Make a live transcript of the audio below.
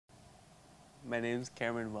My name's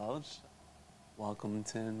Cameron Welch. Welcome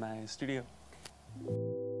to my studio.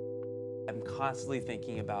 I'm constantly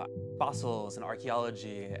thinking about fossils and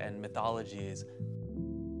archaeology and mythologies,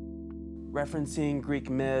 referencing Greek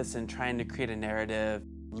myths and trying to create a narrative,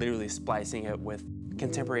 literally splicing it with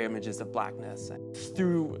contemporary images of blackness.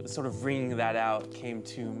 Through sort of wringing that out, came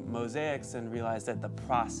to mosaics and realized that the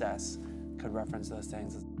process could reference those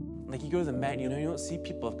things. Like you go to the Met, you don't see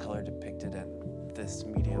people of color depicted in this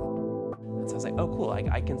medium. And so I was like, oh cool,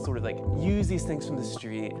 I can sort of like use these things from the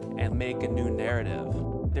street and make a new narrative.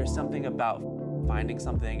 There's something about finding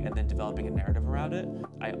something and then developing a narrative around it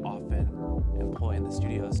I often employ in the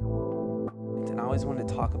studios. And I always wanted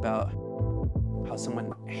to talk about how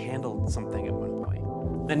someone handled something at one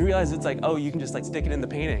point. Then realize it's like, oh, you can just like stick it in the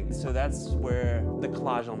painting. So that's where the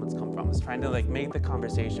collage elements come from. It's trying to like make the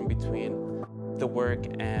conversation between the work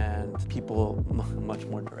and people much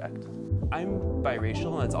more direct. I'm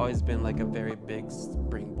biracial, and it's always been like a very big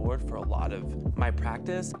springboard for a lot of my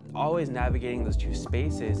practice. Always navigating those two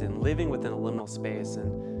spaces and living within a liminal space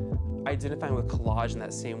and identifying with collage in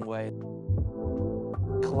that same way.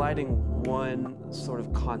 Colliding one sort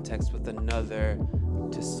of context with another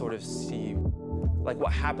to sort of see like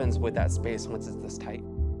what happens with that space once it's this tight.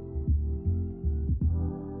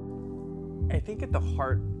 I think at the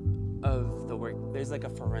heart of the work, there's like a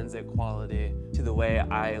forensic quality to the way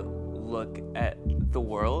I look at the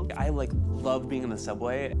world. I like love being in the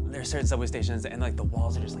subway. There's certain subway stations and like the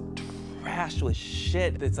walls are just like trashed with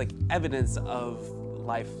shit. It's like evidence of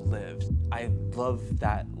life lived. I love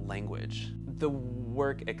that language. The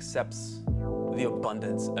work accepts the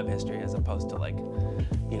abundance of history as opposed to like,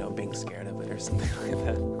 being scared of it or something like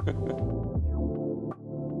that.